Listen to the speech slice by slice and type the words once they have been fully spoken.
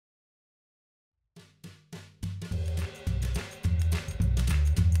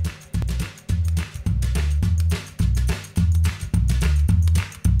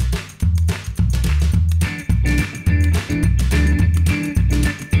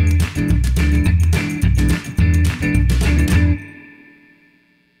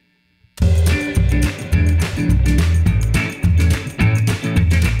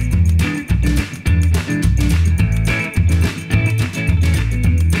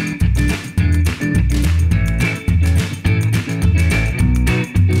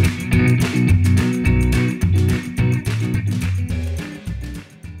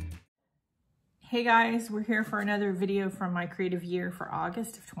Hey guys, we're here for another video from my creative year for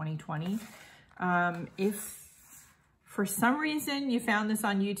August of 2020. If for some reason you found this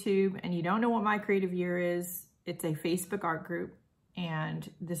on YouTube and you don't know what my creative year is, it's a Facebook art group and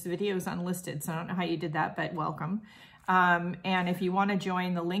this video is unlisted, so I don't know how you did that, but welcome. And if you want to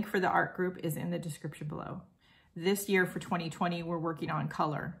join, the link for the art group is in the description below. This year for 2020, we're working on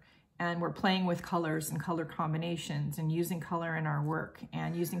color. And we're playing with colors and color combinations and using color in our work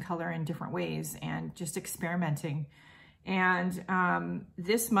and using color in different ways and just experimenting. And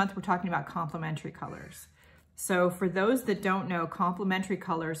this month we're talking about complementary colors. So for those that don't know, complementary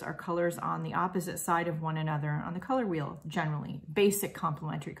colors are colors on the opposite side of one another on the color wheel, generally, basic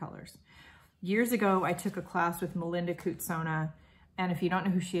complementary colors. Years ago, I took a class with Melinda Kutsona, and if you don't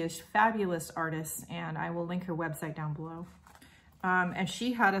know who she is, fabulous artist, and I will link her website down below. And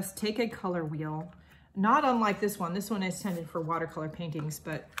she had us take a color wheel, not unlike this one. This one is intended for watercolor paintings,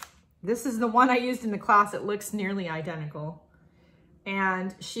 but this is the one I used in the class. It looks nearly identical.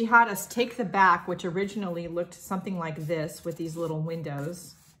 And she had us take the back, which originally looked something like this with these little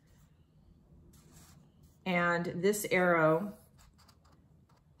windows. And this arrow,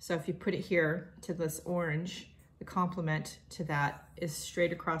 so if you put it here to this orange, the complement to that is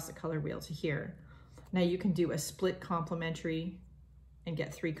straight across the color wheel to here. Now you can do a split complementary and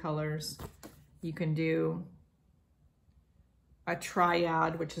get 3 colors. You can do a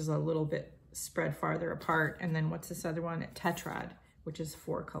triad, which is a little bit spread farther apart. And then what's this other one? A tetrad, which is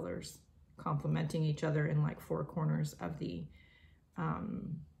 4 colors complementing each other in like 4 corners of the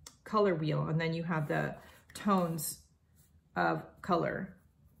color wheel. And then you have the tones of color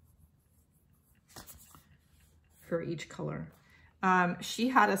for each color. She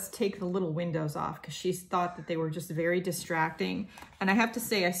had us take the little windows off because she thought that they were just very distracting. And I have to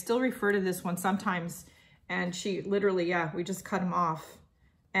say, I still refer to this one sometimes. And she literally, yeah, we just cut them off.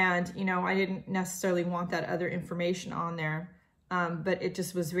 And, you know, I didn't necessarily want that other information on there. But it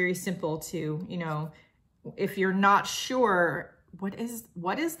just was very simple to, you know, if you're not sure, what is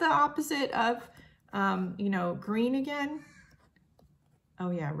the opposite of, you know, green again? Oh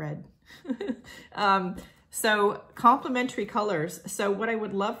yeah, red. So complementary colors. So what I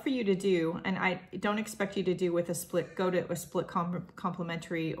would love for you to do, and I don't expect you to do with a split, go to a split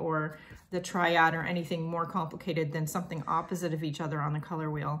complementary or the triad or anything more complicated than something opposite of each other on the color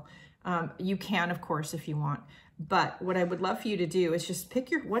wheel. You can, of course, if you want. But what I would love for you to do is just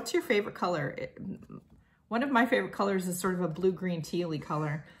pick what's your favorite color? One of my favorite colors is sort of a blue-green tealy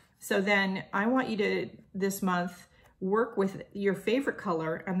color. So then I want you to, this month, work with your favorite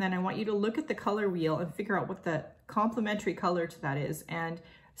color, and then I want you to look at the color wheel and figure out what the complementary color to that is and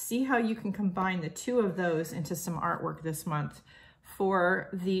see how you can combine the 2 of those into some artwork this month. For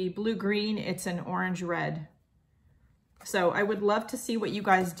the blue-green, it's an orange-red. So I would love to see what you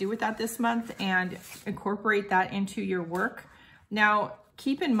guys do with that this month and incorporate that into your work. Now,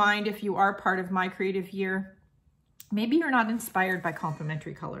 keep in mind, if you are part of my creative year, maybe you're not inspired by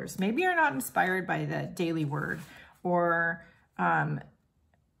complementary colors. Maybe you're not inspired by the daily word or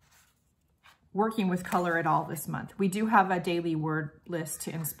working with color at all this month. We do have a daily word list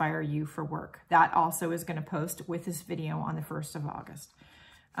to inspire you for work. That also is going to post with this video on the 1st of August.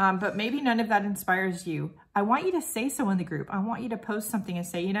 But maybe none of that inspires you. I want you to say so in the group. I want you to post something and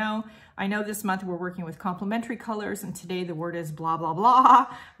say, you know, I know this month we're working with complementary colors and today the word is blah, blah,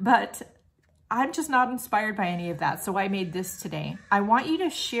 blah, but I'm just not inspired by any of that, so I made this today. I want you to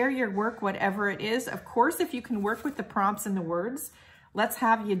share your work, whatever it is. Of course, if you can work with the prompts and the words, let's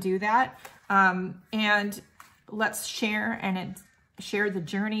have you do that. And let's share share the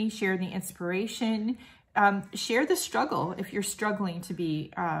journey, share the inspiration, share the struggle if you're struggling to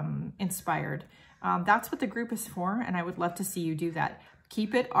be inspired. That's what the group is for, and I would love to see you do that.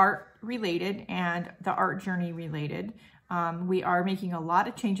 Keep it art related and the art journey related. We are making a lot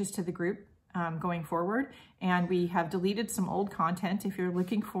of changes to the group going forward, and we have deleted some old content. If you're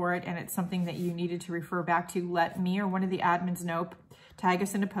looking for it and it's something that you needed to refer back to, let me or one of the admins know, tag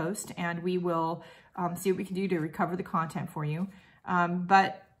us in a post, and we will see what we can do to recover the content for you.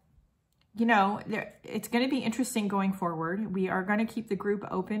 But you know, it's going to be interesting going forward. We are going to keep the group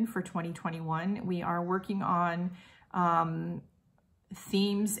open for 2021. We are working on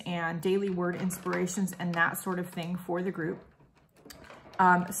themes and daily word inspirations and that sort of thing for the group.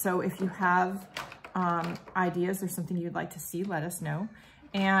 So if you have ideas or something you'd like to see, let us know.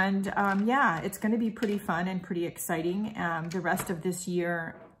 And yeah, it's going to be pretty fun and pretty exciting. The rest of this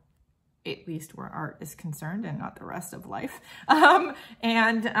year, at least where art is concerned and not the rest of life.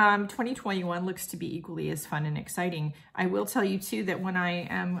 2021 looks to be equally as fun and exciting. I will tell you too that when I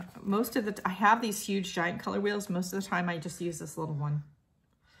am, I have these huge giant color wheels. Most of the time I just use this little one.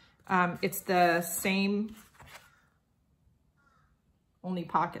 It's the same, only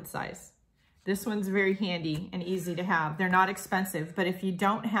pocket size. This one's very handy and easy to have. They're not expensive, but if you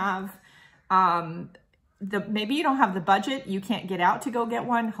don't have, maybe you don't have the budget, you can't get out to go get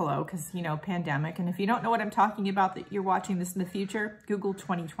one. Hello, because, you know, pandemic. And if you don't know what I'm talking about, that you're watching this in the future, Google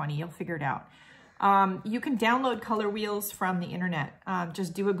 2020, you'll figure it out. You can download color wheels from the internet.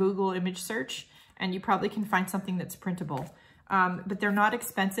 Just do a Google image search and you probably can find something that's printable. But they're not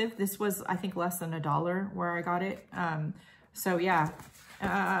expensive. This was, I think, less than $1 where I got it. So yeah,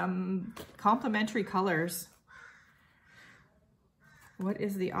 complementary colors. What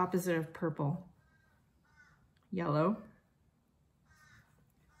is the opposite of purple? Yellow.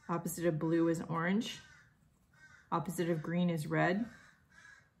 Opposite of blue is orange. Opposite of green is red.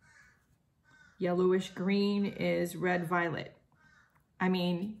 Yellowish green is red violet. I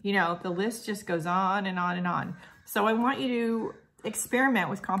mean, you know, the list just goes on and on and on. So I want you to experiment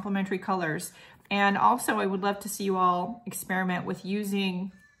with complementary colors. And also I would love to see you all experiment with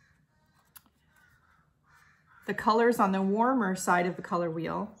using the colors on the warmer side of the color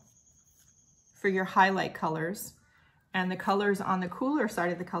wheel for your highlight colors, and the colors on the cooler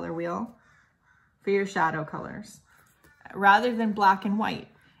side of the color wheel for your shadow colors, rather than black and white.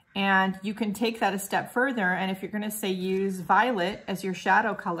 And you can take that a step further, and if you're going to say use violet as your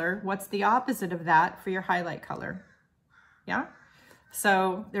shadow color, what's the opposite of that for your highlight color? Yeah?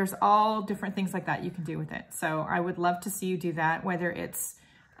 So there's all different things like that you can do with it. So I would love to see you do that, whether it's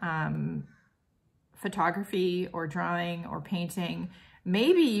photography or drawing or painting.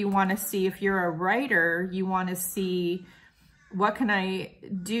 Maybe you want to see, if you're a writer, you want to see what can I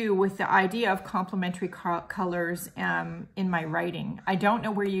do with the idea of complementary colors in my writing. I don't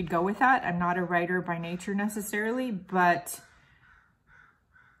know where you'd go with that. I'm not a writer by nature necessarily, but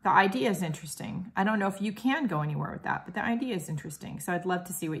the idea is interesting. I don't know if you can go anywhere with that, but the idea is interesting. So I'd love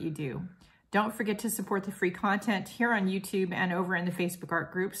to see what you do. Don't forget to support the free content here on YouTube and over in the Facebook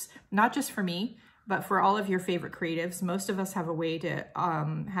art groups, not just for me, but for all of your favorite creatives. Most of us have a way to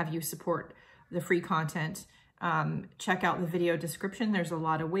have you support the free content. Check out the video description. There's a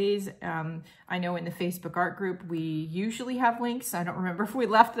lot of ways. I know in the Facebook art group, we usually have links. I don't remember if we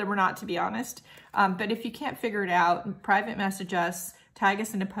left them or not, to be honest. But if you can't figure it out, private message us, tag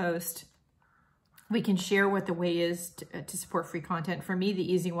us in a post. We can share what the way is to support free content. For me,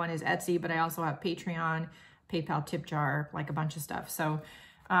 the easy one is Etsy, but I also have Patreon, PayPal tip jar, like a bunch of stuff. So,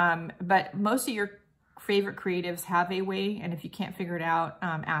 but most of your favorite creatives have a way, and if you can't figure it out,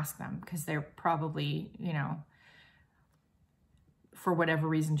 ask them, because they're probably, you know, for whatever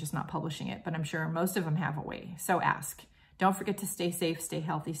reason, just not publishing it. But I'm sure most of them have a way. So ask. Don't forget to stay safe, stay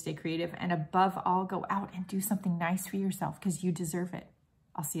healthy, stay creative, and above all, go out and do something nice for yourself, because you deserve it.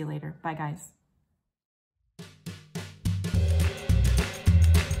 I'll see you later. Bye, guys.